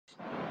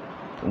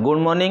Good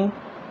morning,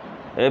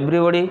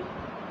 everybody.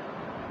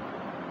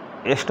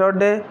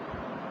 Yesterday,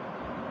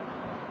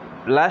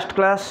 last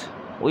class,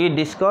 we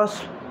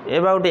discussed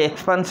about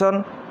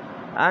expansion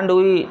and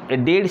we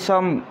did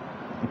some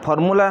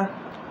formula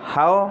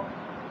how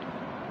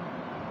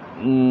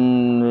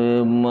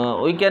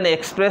we can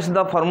express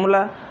the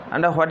formula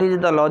and what is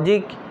the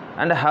logic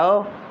and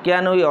how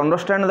can we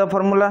understand the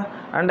formula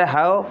and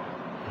how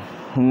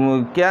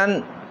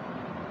can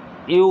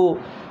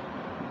you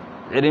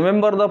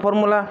remember the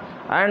formula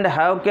and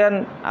how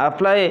can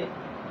apply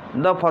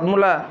the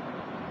formula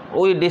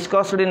we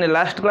discussed in the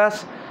last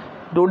class.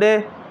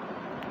 Today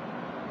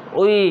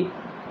we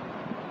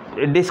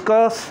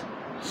discuss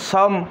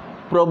some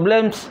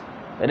problems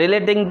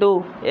relating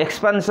to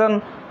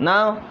expansion.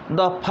 Now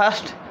the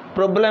first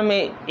problem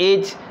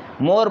is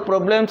more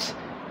problems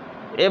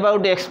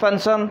about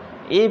expansion.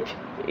 If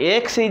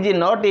x is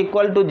not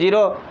equal to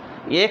 0,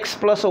 x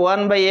plus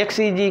 1 by x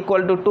is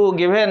equal to 2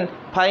 given,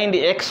 find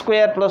x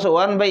square plus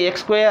 1 by x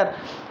square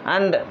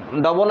and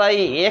double I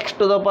x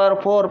to the power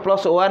 4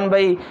 plus 1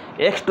 by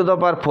x to the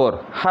power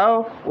 4.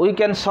 How we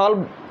can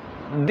solve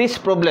this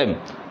problem?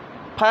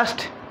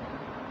 First,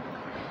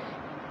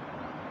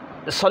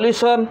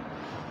 solution: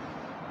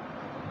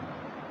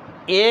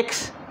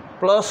 x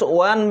plus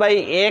 1 by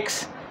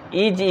x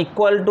is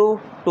equal to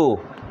 2.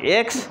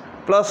 X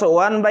plus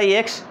 1 by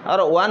x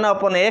or 1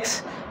 upon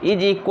x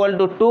is equal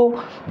to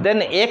 2.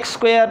 Then x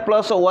square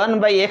plus 1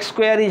 by x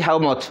square is how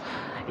much?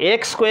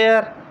 X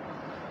square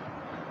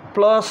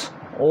plus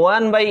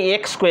 1 by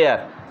x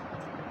square.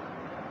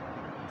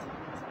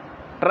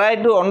 Try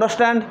to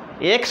understand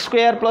x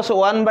square plus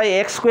 1 by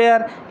x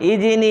square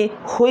is in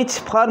which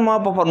form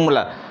of a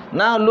formula.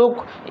 Now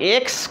look,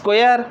 x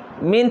square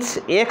means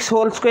x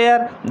whole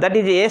square, that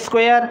is a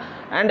square,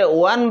 and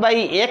 1 by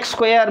x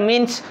square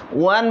means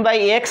 1 by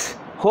x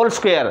whole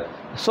square.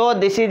 So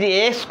this is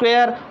a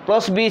square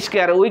plus b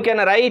square. We can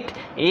write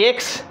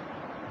x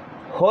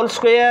whole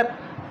square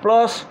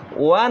plus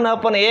 1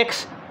 upon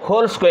x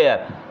whole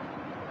square.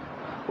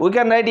 We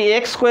can write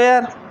x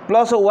square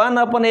plus 1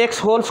 upon x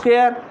whole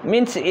square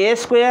means a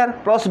square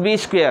plus b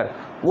square.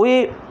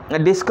 We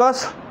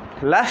discussed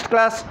last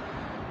class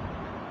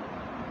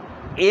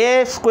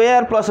a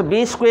square plus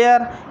b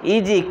square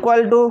is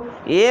equal to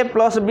a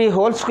plus b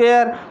whole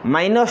square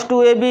minus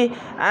 2ab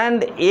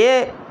and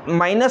a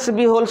minus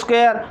b whole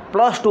square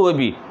plus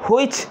 2ab.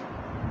 Which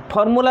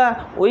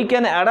formula we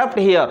can adapt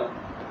here?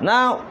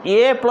 Now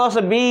a plus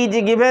b is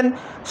given,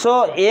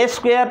 so a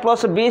square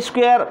plus b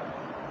square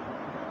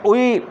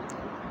we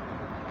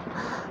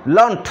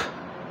learnt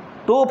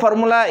two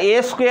formula: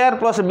 a square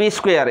plus b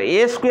square.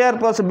 A square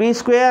plus b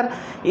square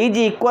is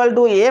equal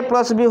to a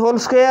plus b whole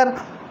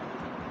square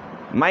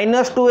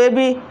minus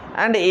 2ab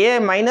and a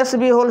minus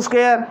b whole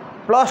square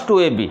plus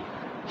 2ab.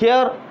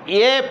 Here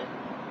a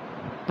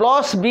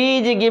plus b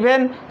is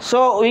given,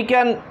 so we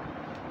can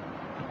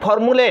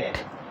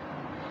formulate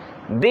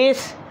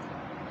this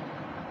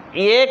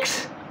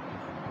x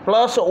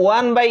plus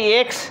 1 by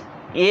x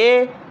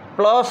a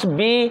plus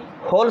b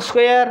whole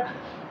square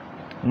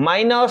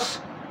minus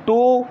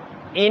 2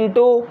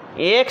 into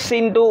x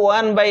into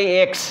 1 by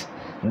x,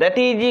 that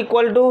is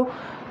equal to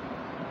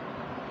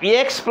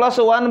x plus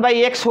 1 by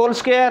x whole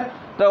square.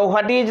 So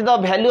what is the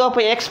value of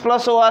x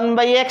plus 1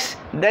 by x?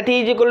 That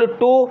is equal to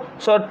 2.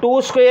 So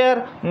 2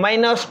 square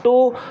minus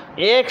 2,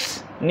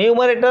 x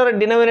numerator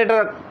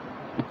denominator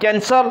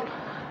cancel,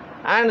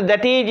 and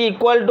that is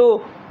equal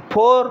to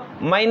 4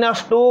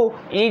 minus 2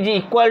 is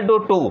equal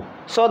to 2.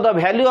 So the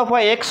value of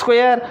x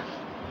square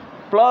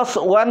plus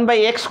 1 by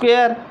x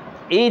square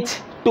is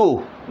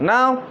 2.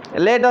 Now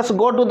let us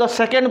go to the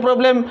second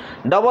problem.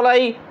 Double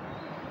I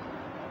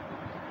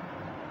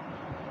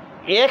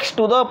x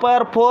to the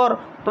power 4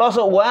 plus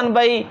 1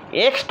 by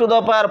x to the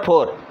power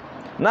 4.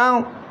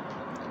 Now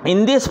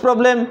in this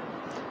problem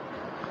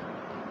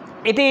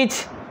it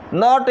is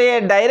not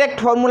a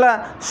direct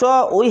formula,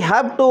 so we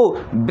have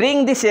to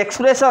bring this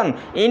expression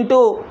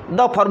into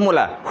the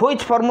formula.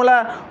 Which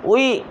formula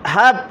we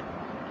have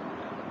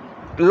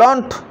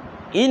learnt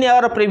in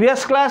our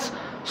previous class?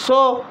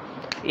 So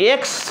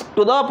x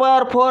to the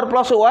power 4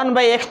 plus 1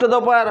 by x to the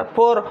power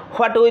 4,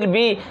 what will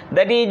be?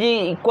 That is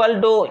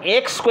equal to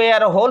x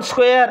square whole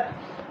square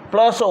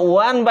plus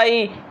 1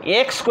 by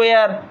x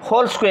square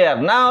whole square.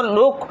 Now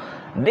look,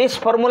 this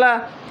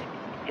formula,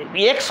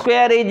 x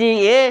square is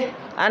a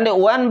and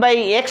 1 by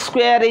x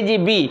square is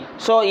b,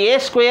 so a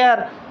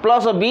square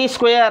plus b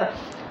square.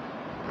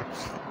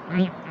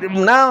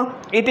 Now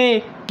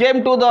it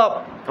came to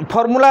the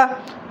formula.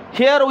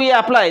 Here we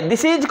apply.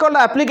 This is called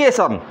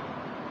application.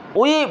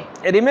 We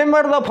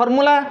remember the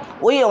formula,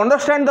 we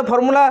understand the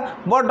formula,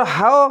 but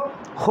how,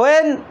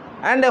 when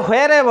and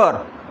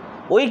wherever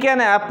we can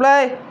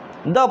apply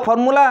the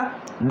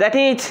formula, that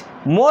is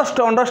most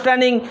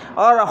understanding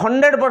or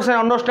 100%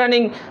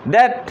 understanding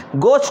that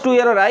goes to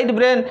your right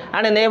brain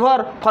and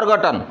never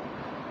forgotten.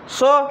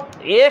 So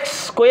x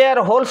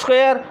square whole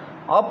square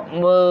of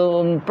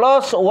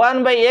plus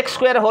 1 by x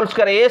square whole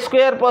square, a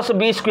square plus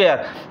b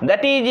square,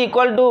 that is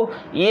equal to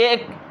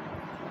a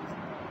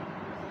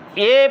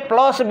a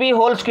plus b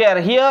whole square.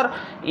 Here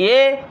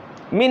a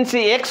means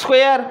x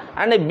square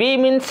and b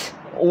means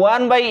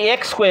 1 by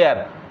x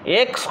square.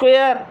 X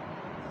square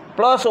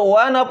plus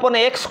 1 upon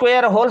x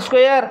square whole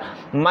square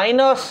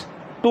minus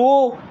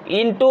 2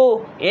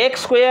 into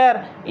x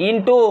square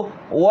into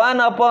 1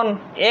 upon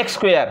x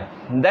square.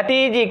 That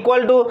is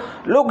equal to,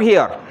 look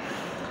here,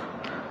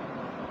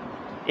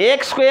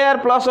 x square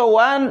plus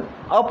 1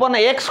 upon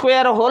x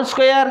square whole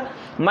square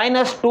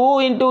minus 2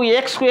 into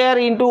x square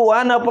into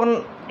 1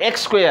 upon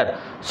x square.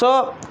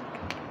 So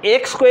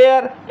x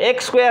square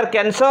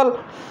cancel,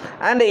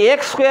 and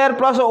x square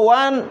plus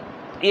 1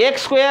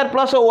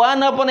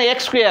 upon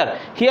x square.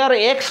 Here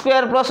x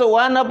square plus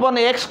 1 upon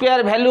x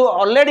square value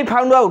already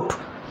found out.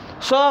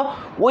 So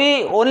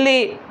we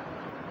only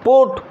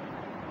put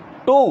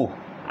 2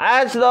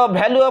 as the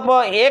value of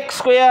x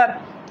square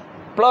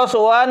plus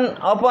 1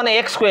 upon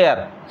x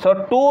square. So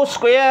 2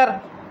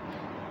 square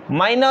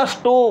minus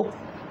 2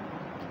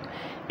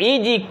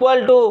 is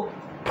equal to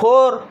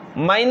 4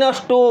 minus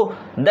 2,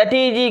 that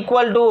is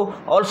equal to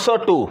also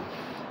 2.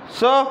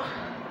 So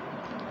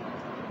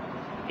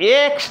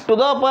x to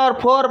the power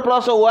 4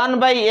 plus 1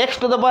 by x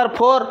to the power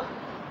 4,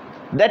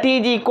 that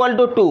is equal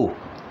to 2,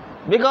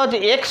 because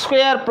x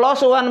square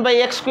plus 1 by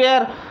x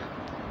square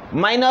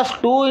minus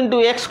 2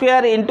 into x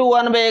square into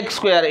 1 by x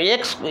square.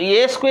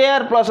 A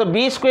square plus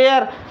b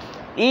square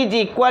is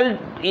equal,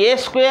 a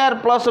square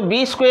plus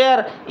b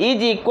square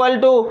is equal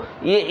to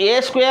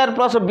a square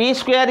plus b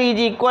square is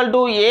equal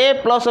to a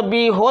plus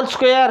b whole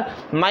square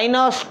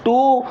minus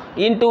 2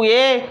 into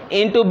a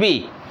into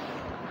b.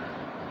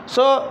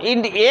 So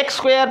in the x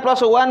square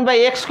plus 1 by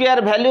x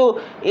square value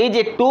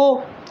is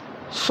 2.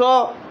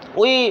 So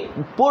we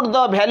put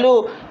the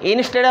value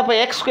instead of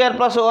x square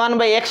plus 1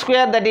 by x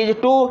square, that is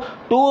 2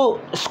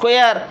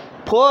 square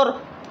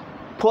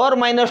 4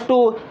 minus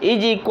 2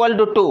 is equal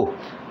to 2.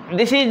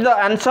 This is the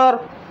answer.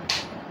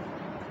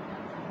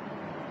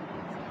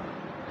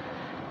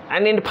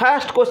 And in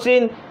first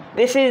question,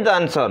 this is the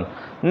answer.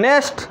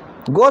 Next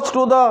goes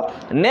to the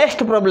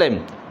next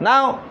problem.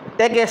 Now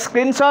take a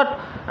screenshot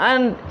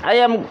and I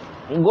am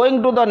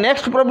going to the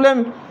next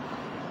problem.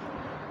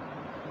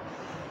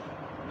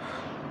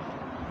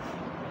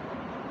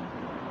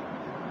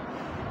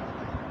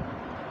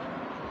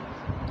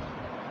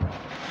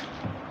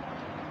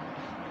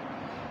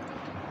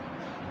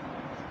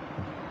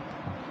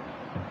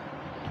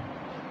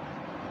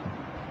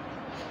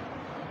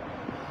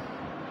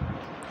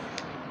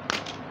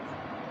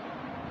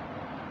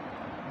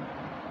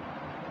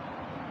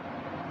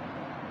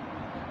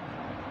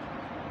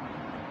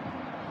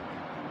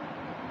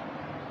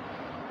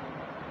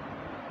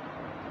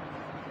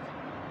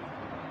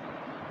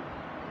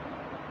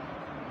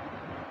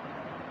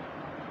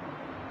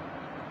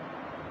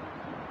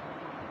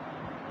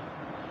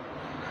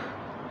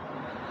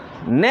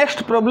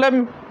 Next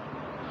problem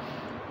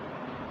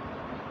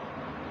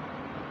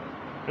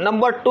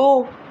number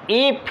 2,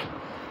 if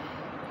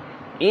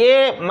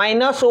a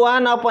minus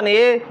 1 upon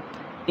a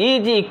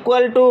is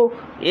equal to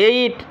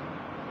 8,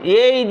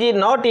 a is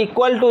not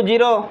equal to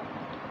 0,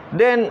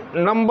 then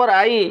number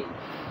I,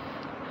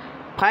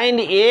 find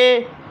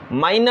a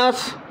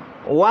minus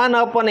 1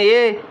 upon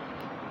a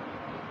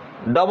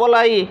double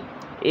I,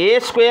 a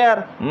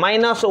square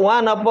minus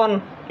 1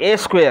 upon a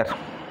square.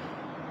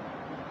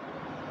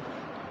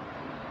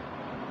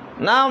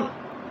 Now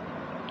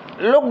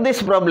look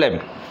this problem.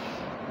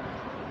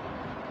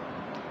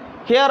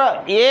 Here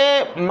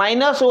a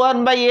minus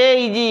 1 by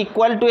a is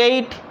equal to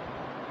 8.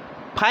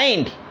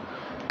 Find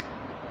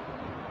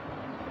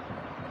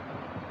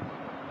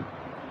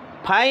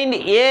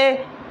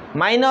a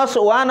minus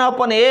 1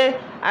 upon a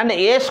and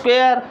a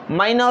square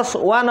minus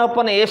 1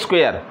 upon a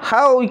square.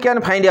 How we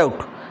can find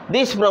out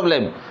this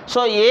problem?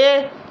 So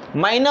a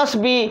minus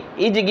b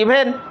is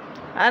given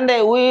and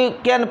we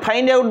can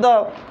find out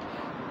the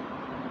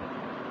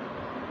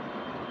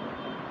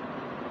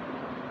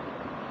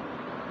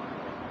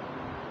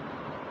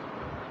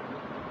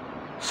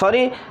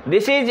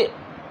this is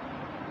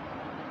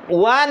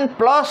 1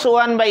 plus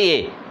 1 by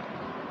a,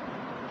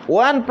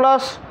 1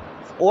 plus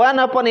 1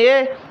 upon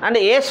a and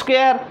a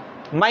square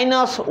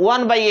minus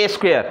 1 by a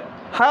square.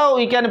 How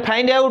we can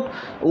find out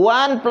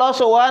 1 plus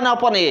 1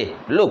 upon a?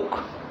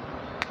 Look,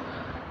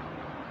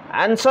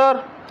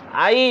 answer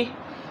I,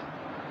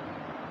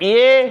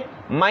 a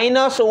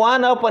minus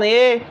 1 upon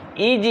a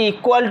is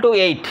equal to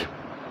 8.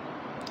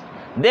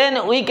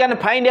 Then we can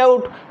find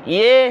out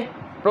a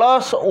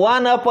plus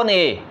 1 upon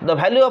a, the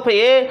value of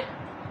a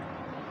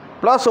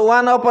plus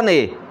 1 upon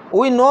a.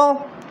 We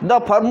know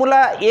the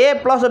formula a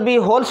plus b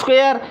whole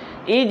square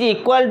is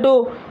equal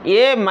to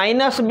a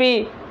minus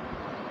b.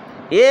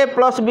 A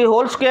plus b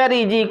whole square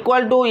is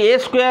equal to a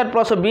square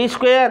plus b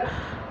square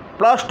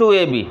plus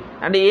 2ab,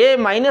 and a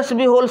minus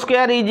b whole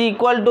square is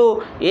equal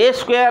to a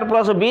square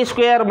plus b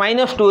square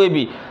minus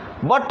 2ab.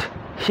 But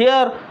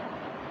here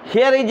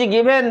is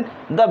given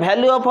the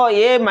value of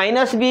a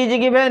minus b is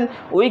given.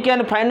 We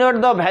can find out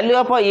the value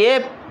of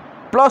a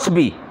plus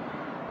b.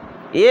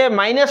 a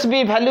minus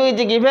b value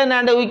is given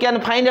and we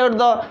can find out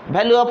the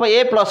value of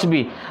a plus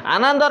b.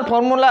 Another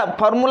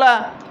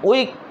formula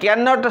we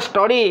cannot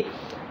study.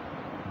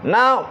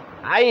 Now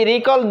I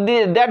recall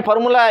that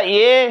formula,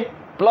 a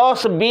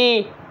plus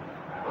b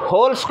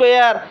whole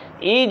square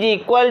is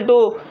equal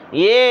to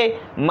a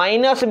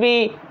minus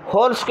b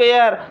whole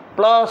square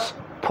plus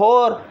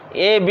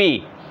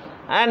 4ab,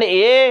 and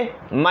a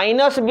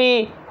minus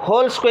b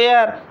whole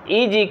square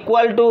is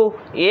equal to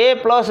a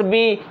plus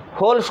b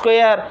whole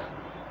square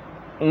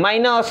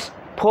minus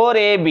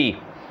 4ab.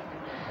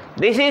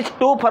 This is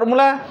two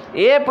formula.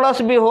 A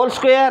plus b whole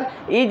square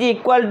is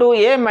equal to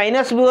a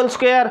minus b whole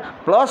square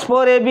plus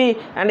 4ab,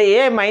 and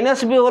a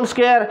minus b whole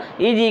square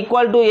is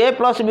equal to a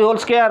plus b whole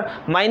square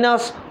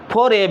minus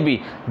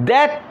 4ab.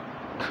 That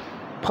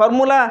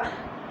formula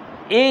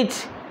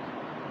is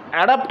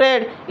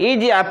adopted,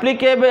 is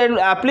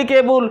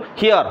applicable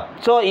here.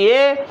 So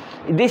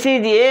this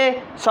is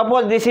a,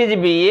 suppose this is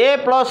b, a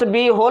plus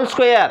b whole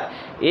square,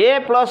 a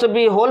plus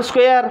b whole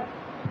square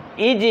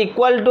is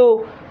equal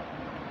to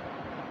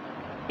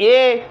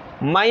a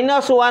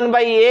minus 1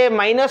 by a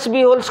minus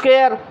b whole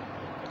square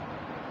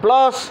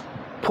plus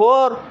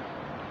 4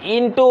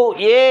 into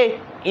a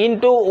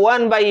into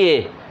 1 by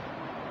a.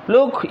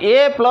 Look,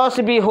 a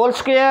plus b whole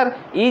square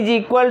is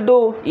equal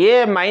to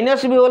a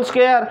minus b whole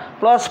square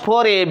plus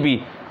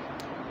 4ab.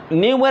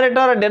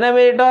 Numerator,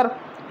 denominator,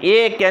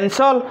 a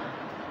cancel,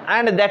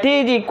 and that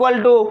is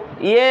equal to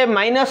a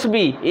minus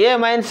b. A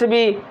minus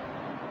b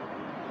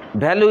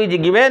value is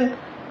given.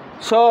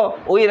 So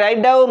we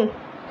write down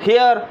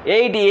here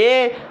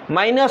 8a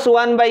minus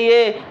 1 by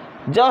a,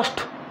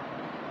 just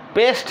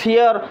paste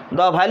here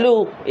the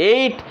value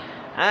 8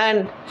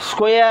 and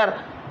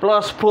square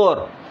plus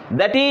 4,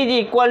 that is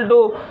equal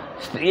to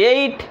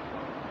 8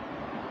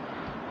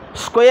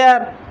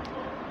 square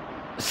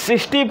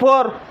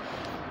 64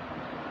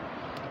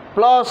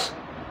 plus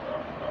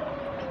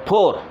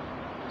 4,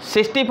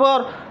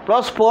 64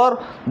 plus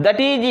 4, that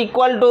is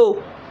equal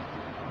to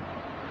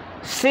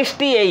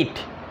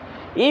 68.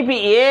 If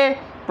a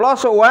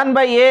plus 1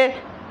 by a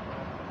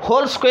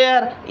whole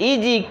square is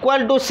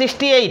equal to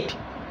 68,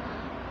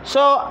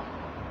 so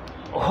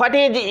what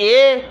is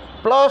a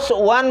plus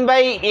 1 by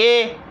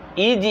a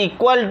is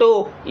equal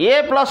to,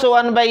 a plus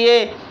 1 by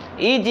a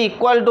is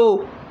equal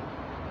to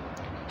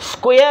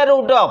square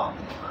root of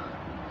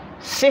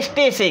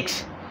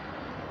 66,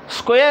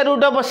 square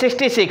root of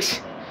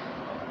 66,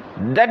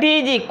 that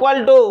is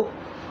equal to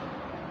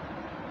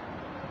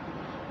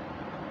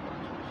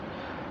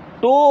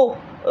 2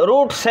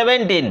 root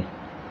 17.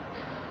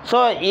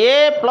 So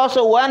a plus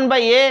 1 by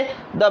a,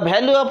 the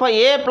value of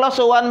a plus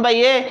 1 by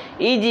a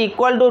is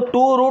equal to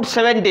 2 root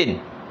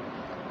 17.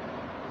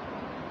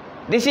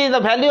 This is the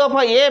value of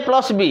a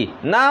plus b.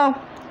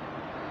 Now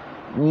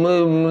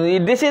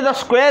this is the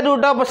square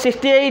root of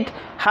 68.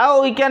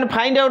 How we can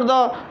find out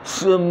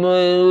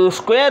the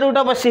square root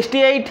of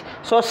 68?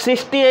 So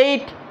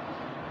 68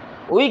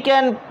 we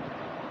can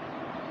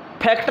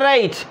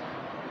factorize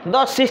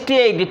the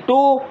 68,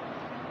 2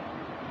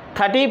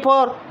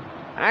 34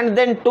 and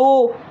then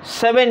 2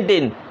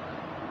 17.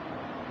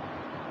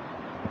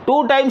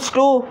 2 times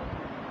 2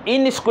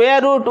 in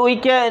square root we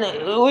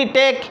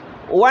take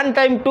 1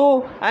 times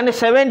 2 and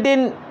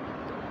 17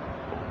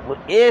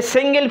 a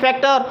single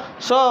factor,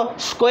 so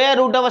square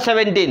root of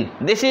 17.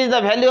 This is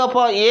the value of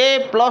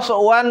a plus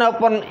 1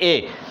 upon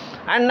a.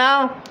 And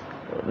now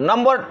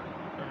number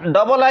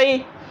double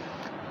I,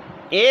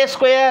 a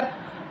square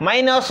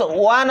minus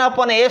 1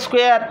 upon a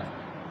square,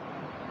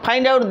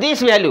 find out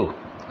this value.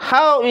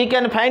 How we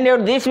can find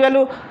out this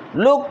value?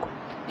 Look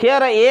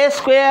here, a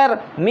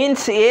square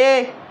means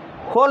a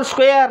whole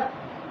square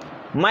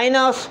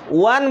minus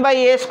 1 by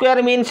a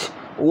square means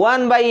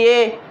 1 by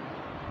a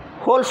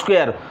whole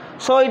square.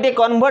 So it is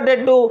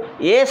converted to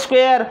a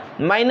square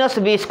minus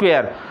b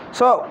square.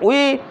 So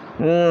we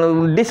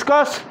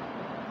discussed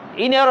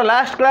in our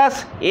last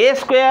class, a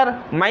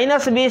square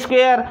minus b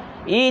square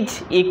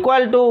is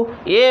equal to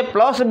a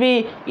plus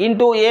b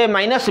into a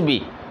minus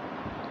b.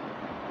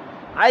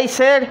 I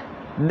said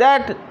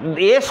that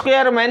a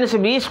square minus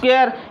b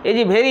square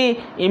is a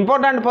very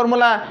important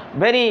formula,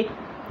 very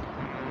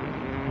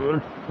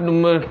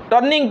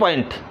turning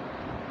point.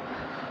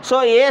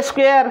 So a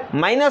square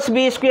minus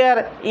b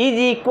square is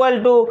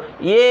equal to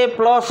a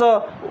plus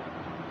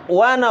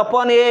 1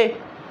 upon a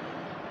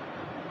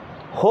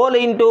whole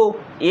into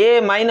a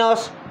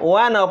minus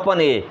 1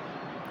 upon a.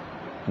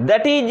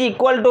 That is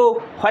equal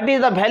to, what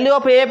is the value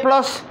of a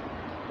plus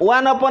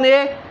 1 upon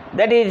a?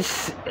 That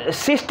is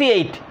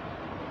 68.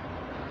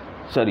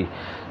 Sorry,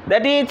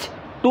 that is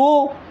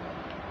 2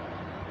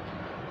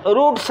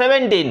 root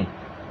 17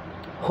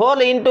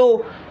 whole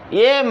into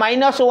a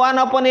minus 1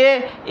 upon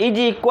a is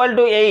equal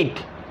to 8.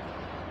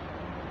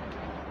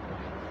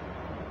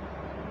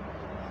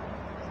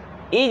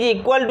 Is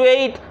equal to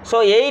 8.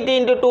 So 8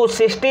 into 2,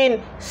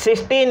 16.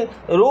 16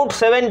 root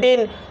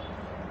 17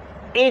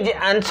 is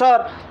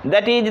answer.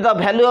 That is the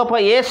value of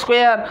a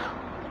square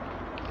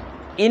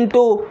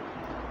into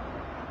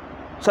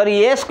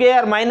sorry, a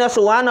square minus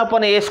 1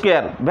 upon a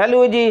square,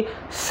 value is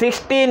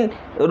 16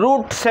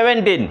 root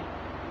 17.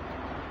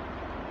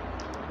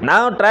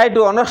 Now try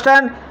to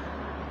understand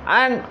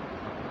and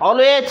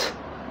always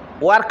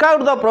work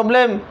out the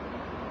problem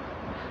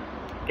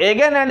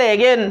again and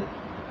again.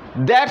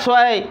 That's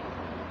why,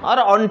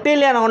 or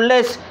until and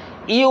unless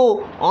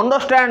you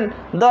understand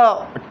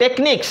the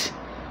techniques.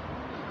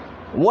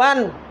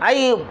 One,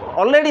 I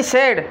already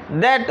said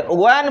that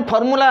one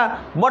formula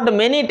but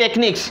many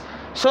techniques.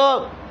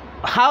 So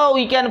how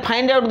we can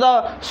find out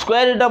the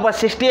square root of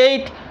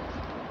 68,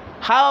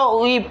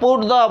 how we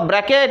put the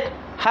bracket,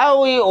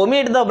 how we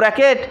omit the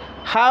bracket,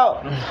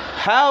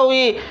 how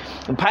we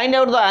find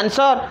out the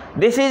answer.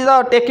 This is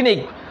the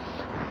technique.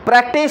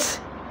 Practice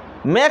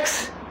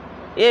makes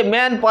a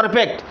man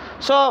perfect.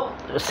 So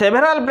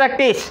several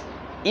practice,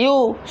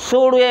 you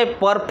should be a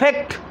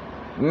perfect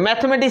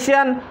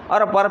mathematician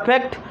or a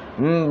perfect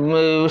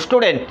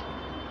student.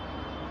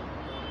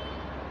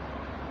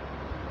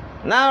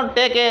 Now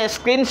take a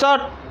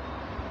screenshot.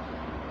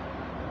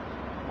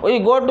 We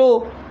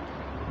will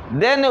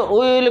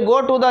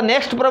go to the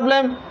next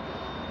problem.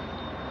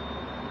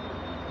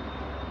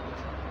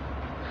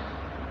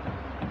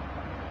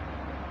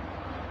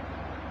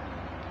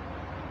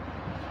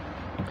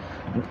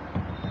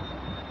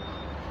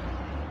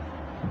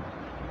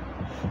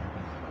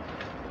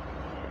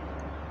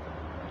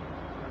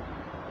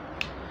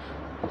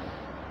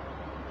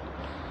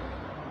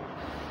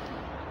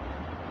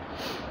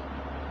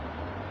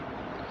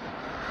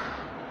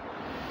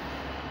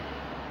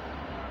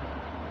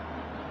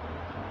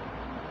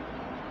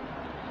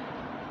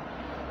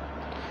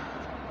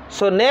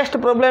 So next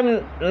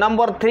problem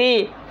number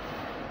 3.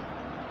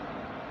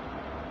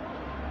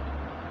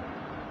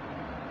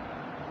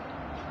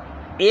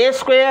 A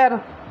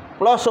square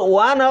plus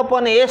 1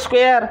 upon a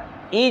square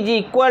is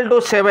equal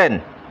to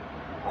 7.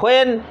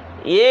 When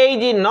a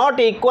is not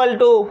equal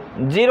to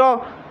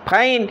 0,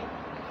 find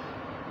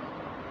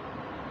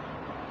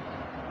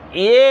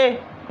a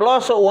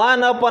plus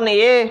 1 upon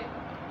a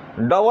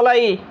double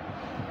I,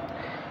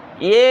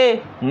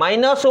 a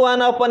minus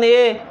 1 upon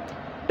a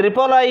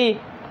triple I,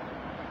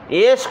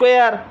 a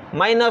square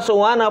minus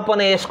 1 upon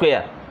a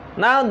square.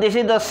 Now this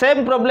is the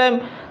same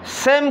problem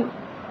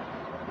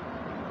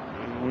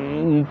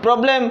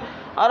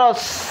or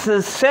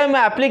same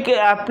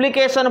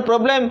application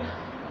problem.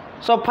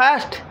 So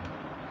first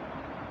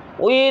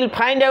we will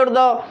find out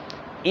the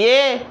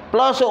a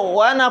plus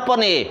 1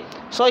 upon a.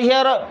 So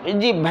here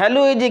the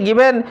value is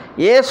given,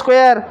 a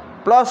square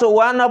plus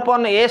 1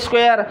 upon a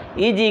square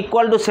is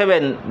equal to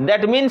 7.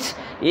 That means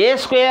a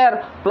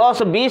square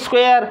plus b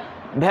square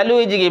value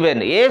is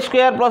given, a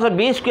square plus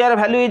b square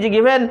value is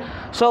given.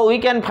 So we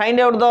can find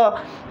out the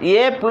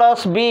a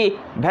plus b,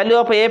 value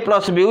of a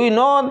plus b. We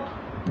know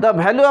the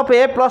value of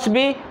a plus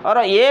b or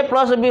a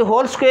plus b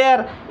whole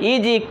square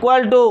is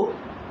equal to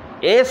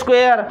a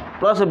square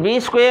plus b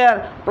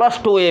square plus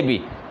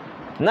 2ab.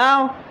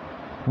 Now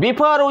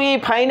before we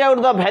find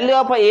out the value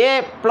of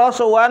a plus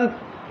 1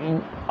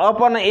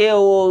 upon a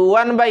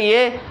 1 by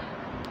a,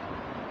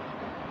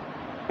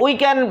 we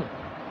can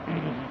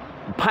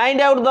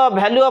find out the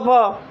value of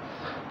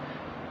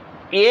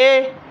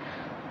a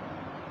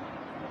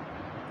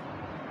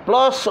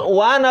plus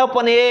 1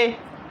 upon a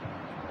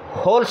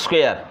whole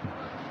square.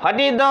 What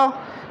is the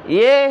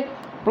a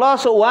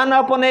plus 1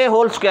 upon a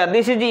whole square?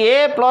 This is the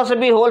a plus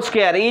b whole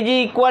square is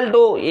equal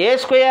to a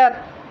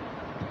square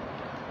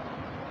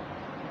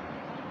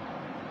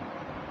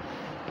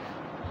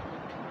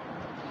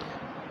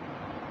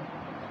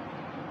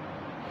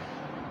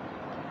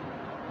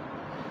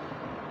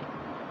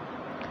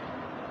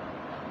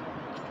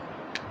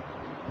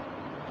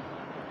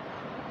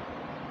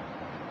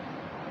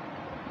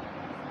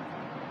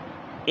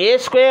a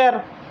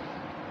square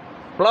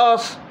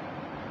plus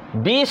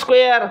b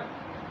square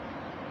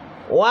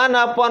 1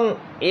 upon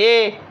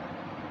a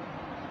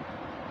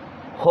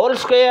whole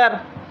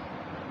square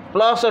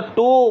plus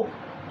 2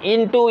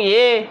 into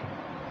a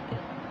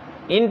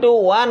into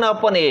 1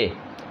 upon a.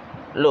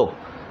 Look,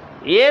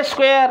 a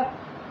square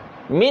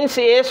means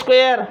a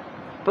square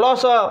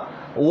plus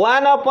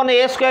 1 upon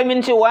a square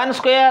means 1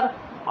 square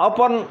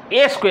upon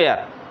a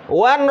square.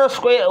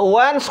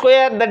 1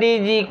 square that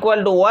is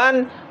equal to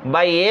 1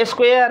 by a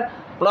square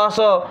plus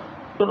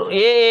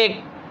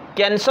a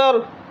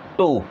cancel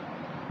 2.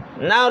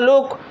 Now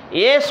look,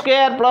 a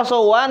square plus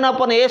 1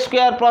 upon a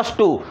square plus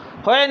 2.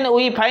 When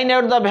we find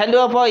out the value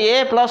of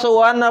a plus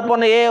 1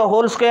 upon a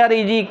whole square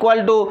is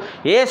equal to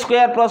a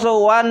square plus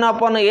 1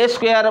 upon a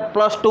square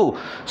plus 2.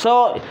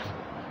 So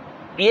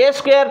a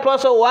square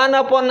plus 1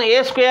 upon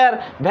a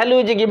square value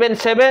is given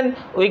 7.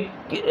 We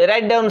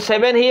write down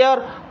 7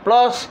 here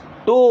plus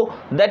 2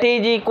 that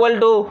is equal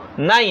to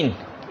 9.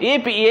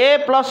 If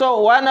a plus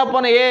 1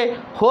 upon a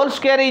whole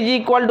square is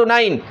equal to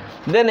 9,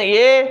 then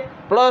a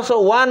plus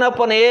 1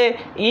 upon a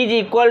is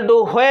equal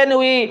to, when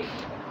we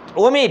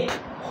omit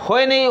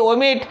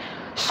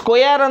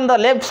square on the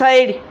left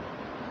side,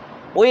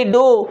 we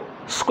do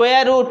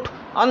square root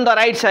on the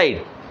right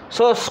side.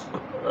 So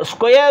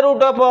square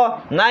root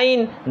of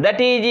 9 that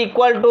is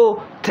equal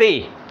to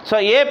 3. So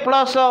a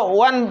plus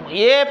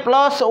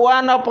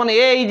 1 upon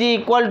a is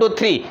equal to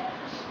 3.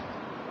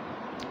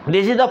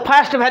 This is the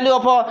first value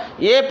of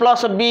a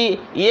plus b,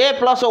 a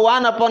plus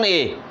 1 upon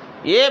a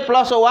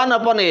plus 1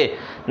 upon a.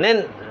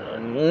 Then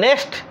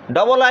next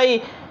double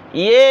I,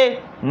 a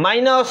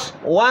minus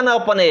 1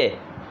 upon a.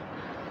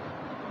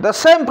 The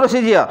same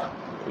procedure,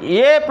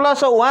 a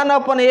plus 1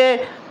 upon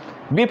a.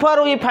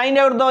 Before we find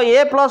out the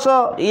a plus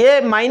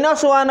a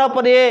minus 1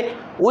 upon a,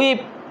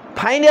 we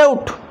find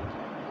out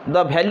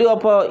the value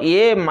of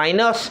a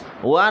minus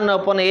 1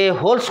 upon a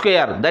whole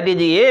square, that is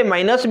a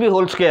minus b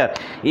whole square.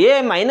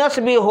 A minus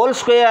b whole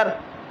square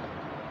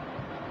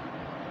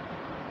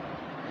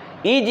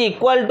is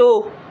equal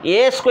to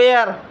a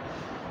square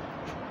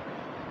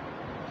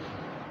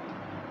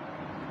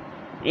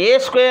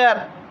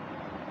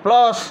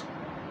plus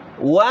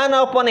 1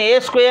 upon a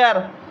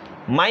square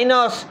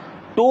minus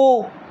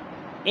 2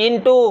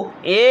 into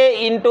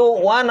a into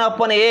 1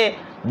 upon a,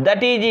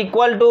 that is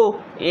equal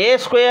to a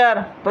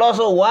square plus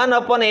 1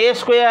 upon a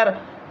square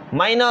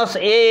minus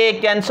a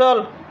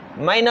cancel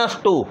minus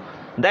 2,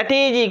 that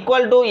is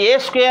equal to a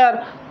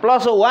square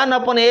plus 1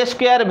 upon a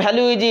square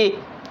value is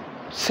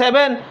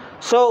 7.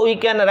 So we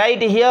can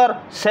write here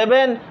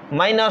 7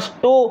 minus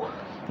 2,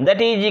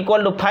 that is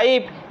equal to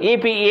 5.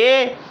 If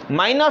a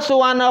minus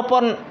 1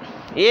 upon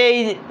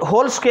a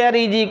whole square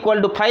is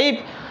equal to 5,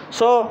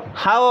 so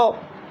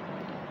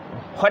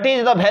what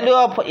is the value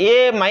of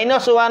a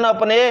minus 1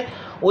 upon a?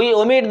 We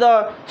omit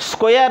the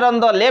square on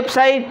the left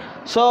side,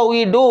 so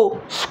we do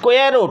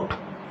square root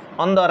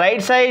on the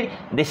right side.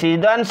 This is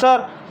the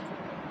answer.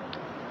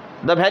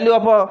 The value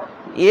of a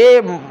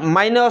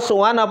minus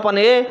 1 upon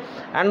a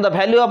and the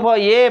value of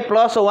a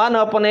plus 1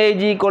 upon a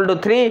is equal to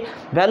 3.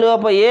 Value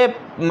of a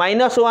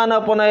minus 1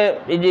 upon a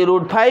is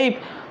root 5.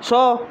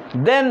 So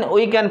then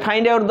we can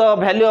find out the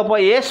value of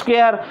a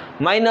square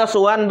minus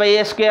 1 by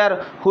a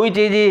square, which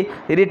is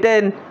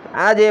written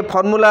as a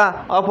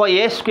formula of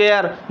a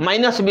square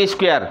minus b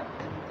square.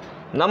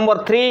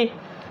 Number 3,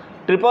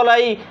 triple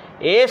I,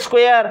 a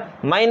square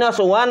minus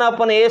 1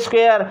 upon a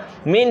square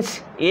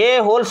means a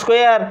whole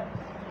square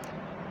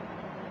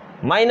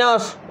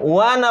minus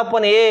 1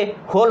 upon a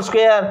whole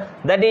square,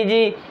 that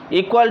is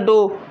equal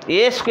to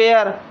a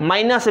square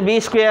minus b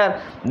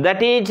square,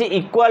 that is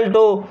equal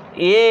to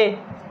a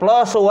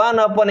plus 1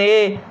 upon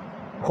a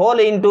whole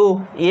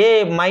into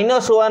a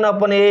minus 1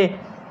 upon a.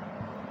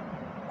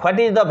 What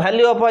is the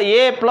value of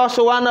a plus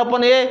 1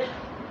 upon a?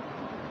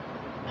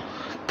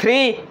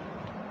 3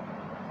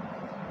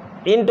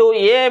 into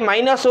a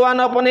minus 1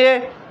 upon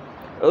a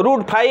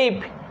root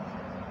 5.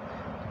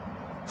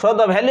 So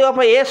the value of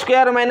a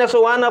square minus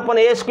 1 upon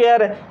a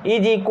square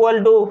is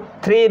equal to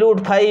 3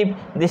 root 5.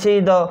 This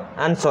is the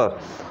answer.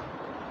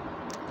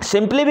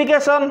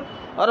 Simplification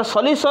or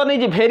solution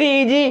is very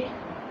easy,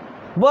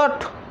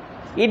 but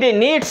it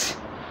needs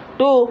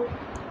to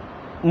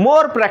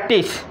more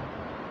practice.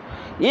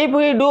 If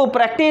we do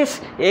practice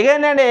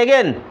again and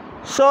again,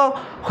 so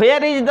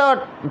where is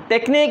the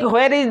technique,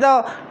 where is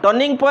the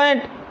turning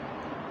point,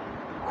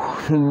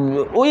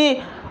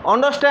 we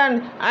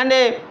understand and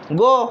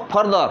go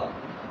further.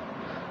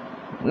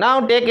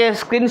 Now take a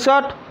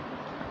screenshot.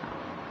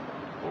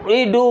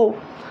 We do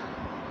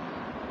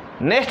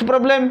next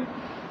problem.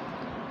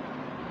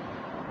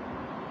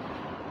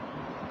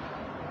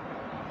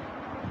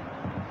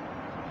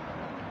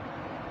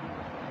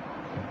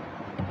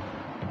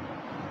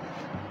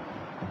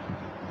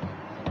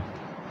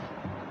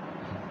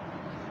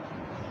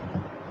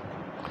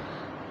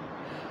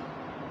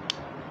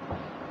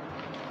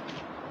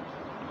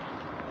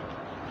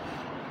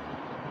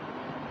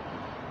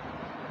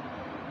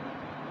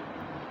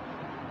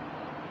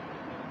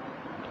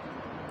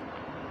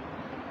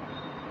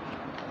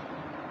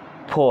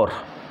 Four.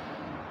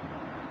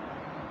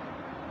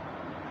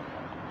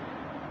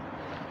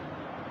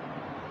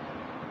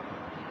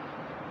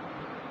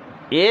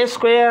 A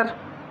square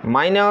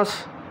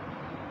minus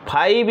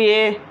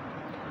 5a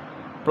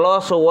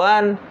plus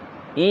 1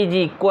 is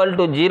equal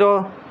to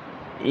 0.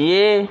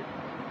 A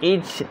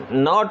is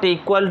not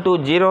equal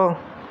to 0.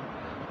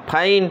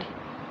 Find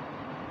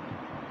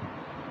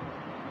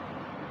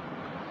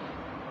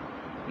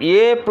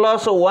a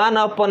plus 1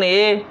 upon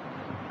a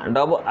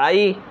double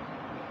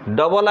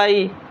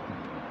I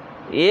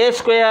a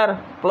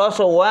square plus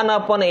 1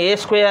 upon a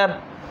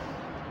square.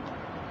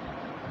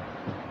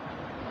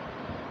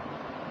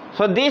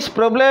 So this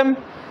problem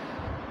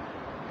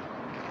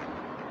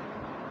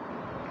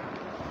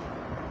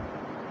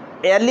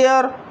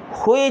earlier,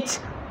 which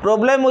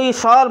problem we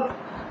solved,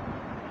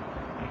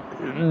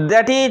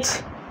 that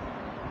is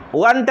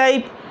one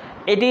type,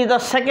 it is the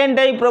second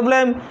type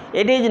problem.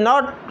 It is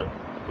not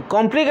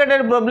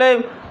complicated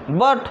problem,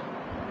 but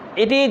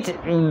it is,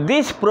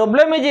 this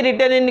problem is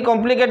written in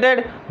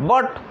complicated,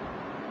 but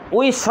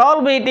we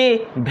solve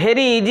it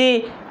very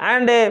easy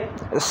and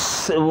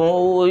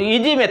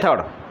easy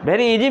method,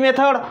 very easy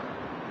method,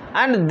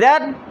 and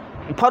that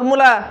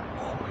formula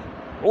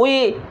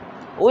we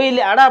will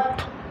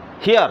adapt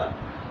here.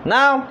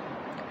 Now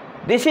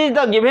this is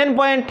the given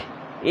point,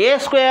 a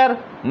square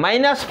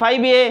minus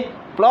 5a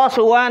plus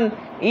 1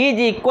 is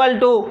equal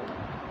to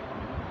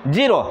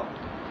 0.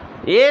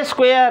 A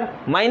square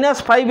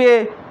minus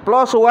 5a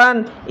plus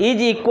 1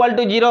 is equal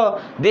to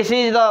 0. This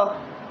is the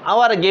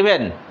our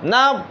given.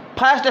 Now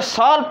first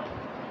solve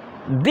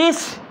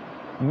this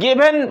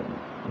given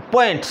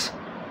points.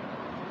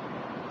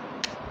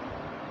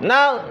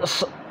 Now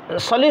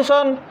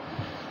solution: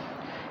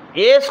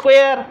 a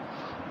square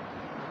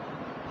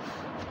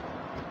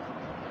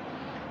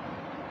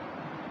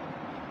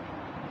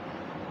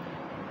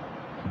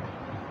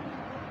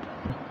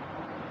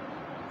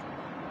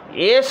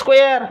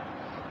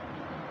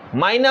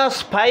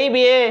minus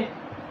 5a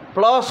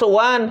plus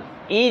 1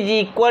 is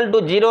equal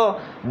to 0.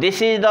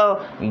 This is the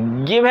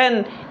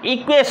given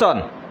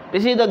equation.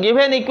 This is the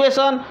given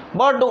equation,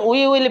 but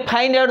we will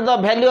find out the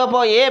value of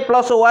a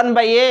plus 1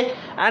 by a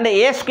and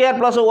a square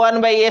plus 1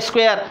 by a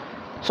square.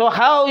 So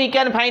how we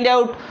can find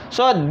out?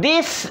 So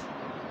this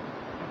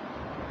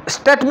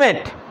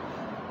statement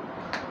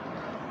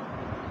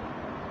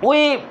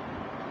we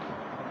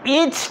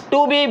is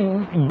to be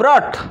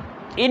brought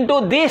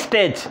into this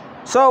stage.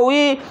 So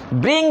we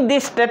bring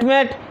this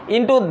statement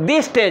into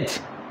this stage.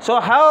 So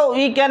how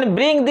we can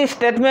bring this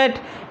statement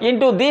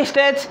into this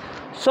stage?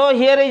 So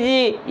here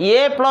is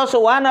a plus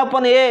 1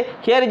 upon a,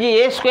 here is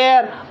a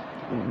square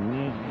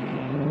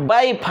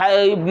by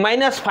 5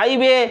 minus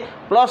 5a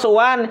plus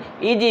 1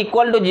 is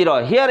equal to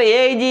 0. Here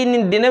a is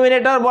in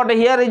denominator, but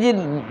here is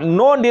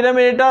no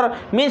denominator,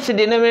 means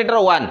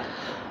denominator 1.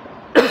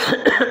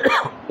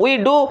 We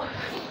do.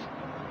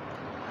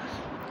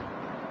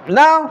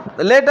 Now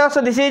let us,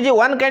 this is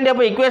one kind of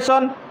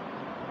equation,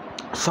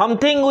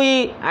 something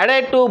we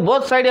added to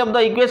both sides of the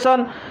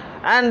equation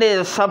and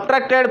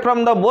subtracted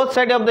from the both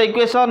sides of the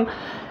equation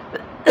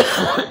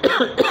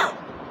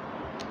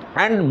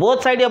and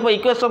both sides of the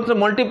equations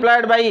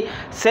multiplied by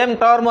same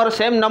term or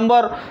same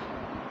number,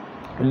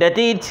 that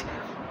is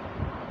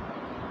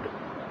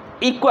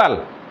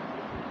equal,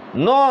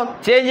 no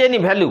change any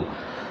value.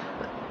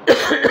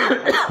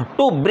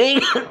 To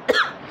bring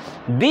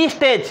this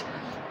stage,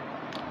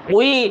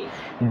 we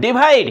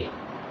divide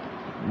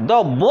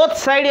the both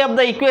sides of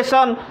the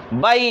equation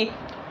by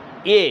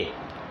a.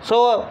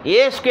 So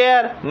a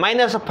square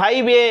minus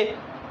 5a,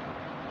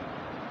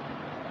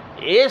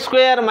 a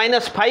square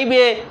minus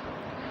 5a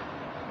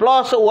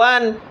plus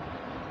 1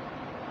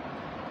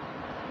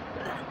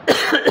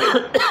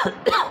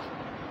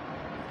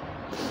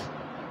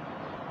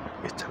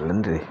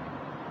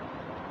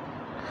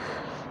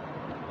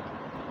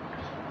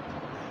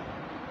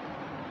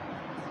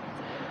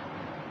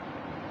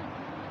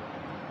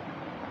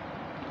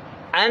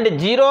 and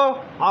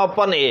 0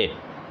 upon a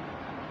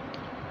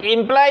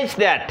implies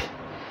that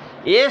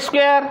a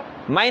square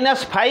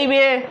minus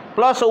 5a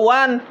plus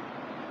 1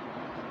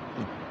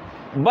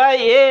 by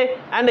a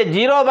and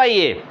 0 by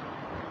a.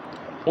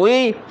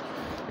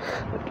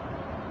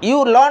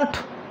 You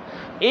learnt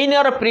in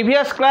your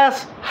previous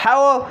class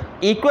how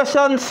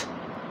equations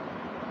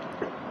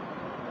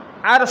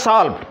are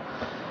solved.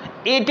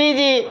 It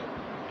is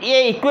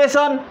a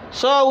equation,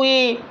 so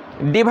we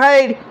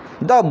divide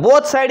the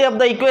both side of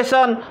the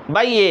equation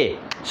by a.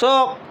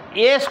 So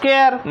a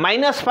square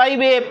minus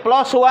 5a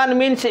plus 1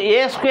 means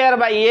a square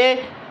by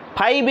a,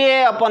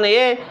 5a upon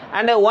a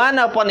and 1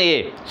 upon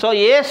a. So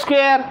a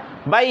square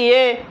by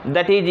a,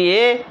 that is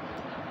a,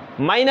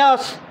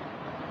 minus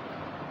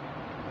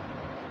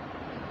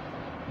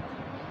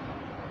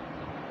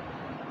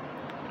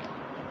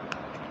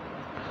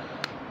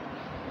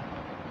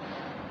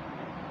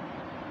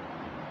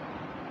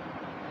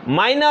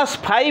minus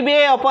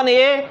 5a upon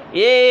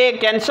a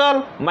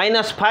cancel,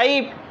 minus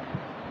 5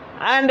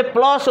 and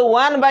plus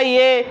 1 by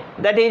a,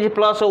 that is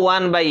plus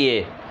 1 by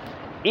a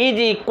is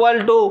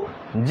equal to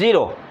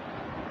 0.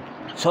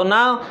 So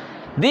now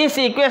this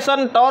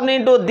equation turn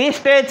into this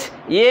stage,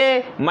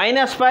 a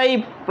minus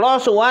 5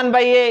 plus 1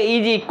 by a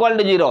is equal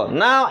to 0.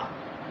 Now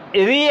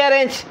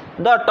rearrange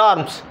the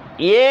terms.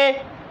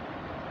 A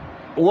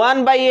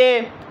 1 by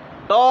a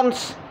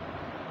turns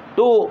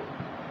to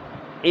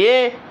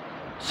a.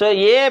 So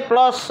a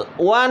plus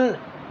 1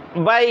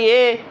 by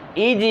a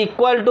is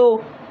equal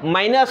to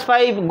minus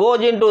 5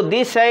 goes into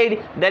this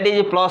side, that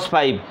is plus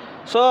 5.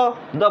 So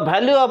the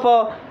value of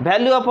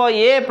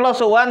a plus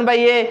 1 by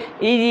a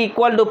is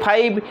equal to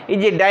 5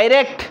 is a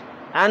direct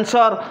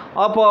answer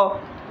of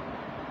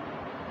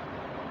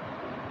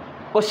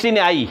question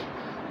I.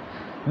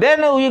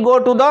 Then we go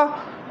to the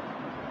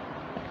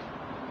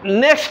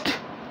next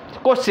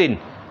question,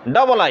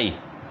 double I.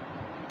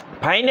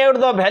 Find out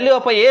the value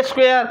of a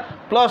square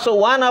plus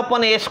 1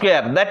 upon a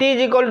square, that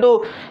is equal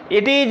to,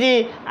 it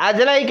is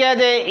as like as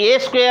a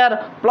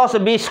square plus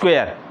b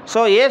square.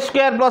 So a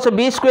square plus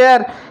b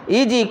square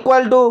is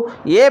equal to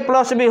a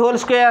plus b whole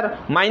square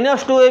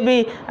minus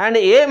 2ab and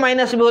a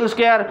minus b whole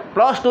square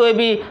plus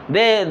 2ab.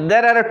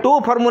 There are two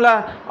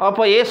formula of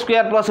a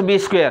square plus b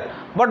square,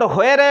 but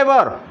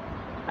wherever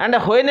and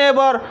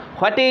whenever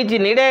what is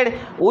needed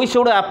we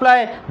should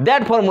apply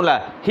that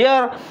formula.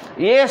 Here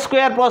a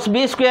square plus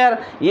b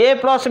square, a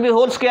plus b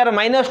whole square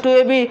minus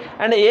 2ab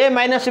and a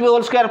minus b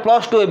whole square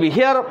plus 2ab.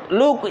 Here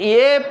look,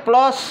 a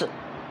plus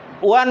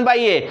 1 by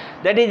a,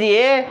 that is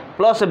a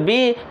plus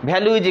b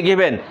value is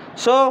given,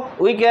 so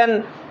we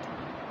can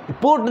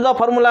put the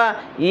formula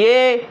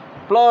a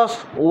plus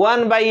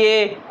 1 by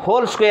a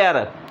whole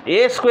square,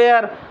 a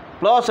square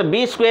plus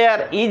b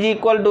square is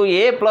equal to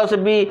a plus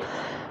b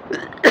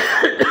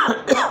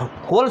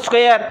whole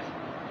square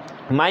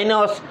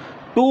minus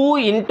 2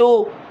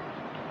 into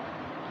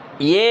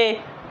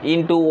a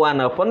into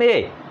 1 upon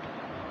a,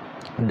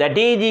 that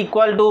is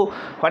equal to,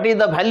 what is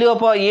the value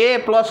of a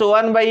plus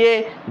 1 by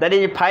a, that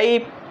is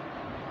 5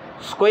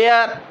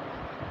 square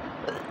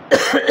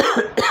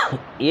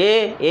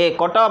a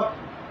cut off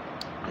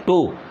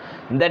 2,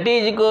 that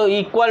is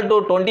equal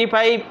to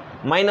 25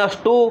 minus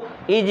 2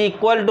 is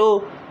equal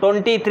to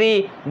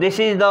 23. This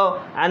is the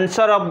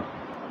answer of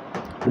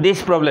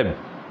this problem.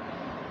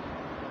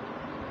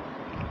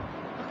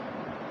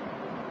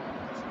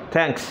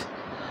 Thanks.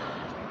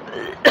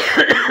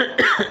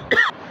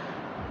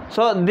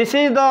 So this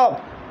is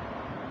the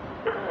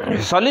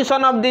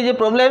solution of these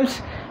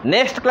problems.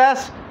 Next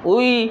class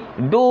we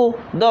do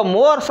the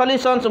more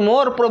solutions,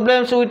 more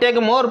problems, we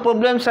take more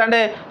problems and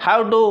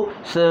how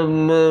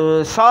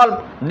to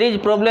solve these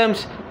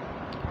problems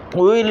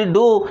we will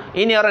do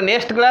in your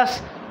next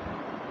class.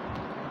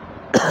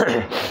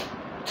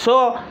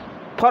 So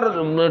for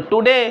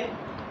today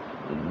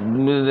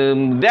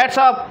that's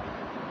all,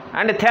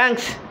 and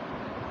thanks,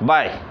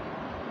 bye.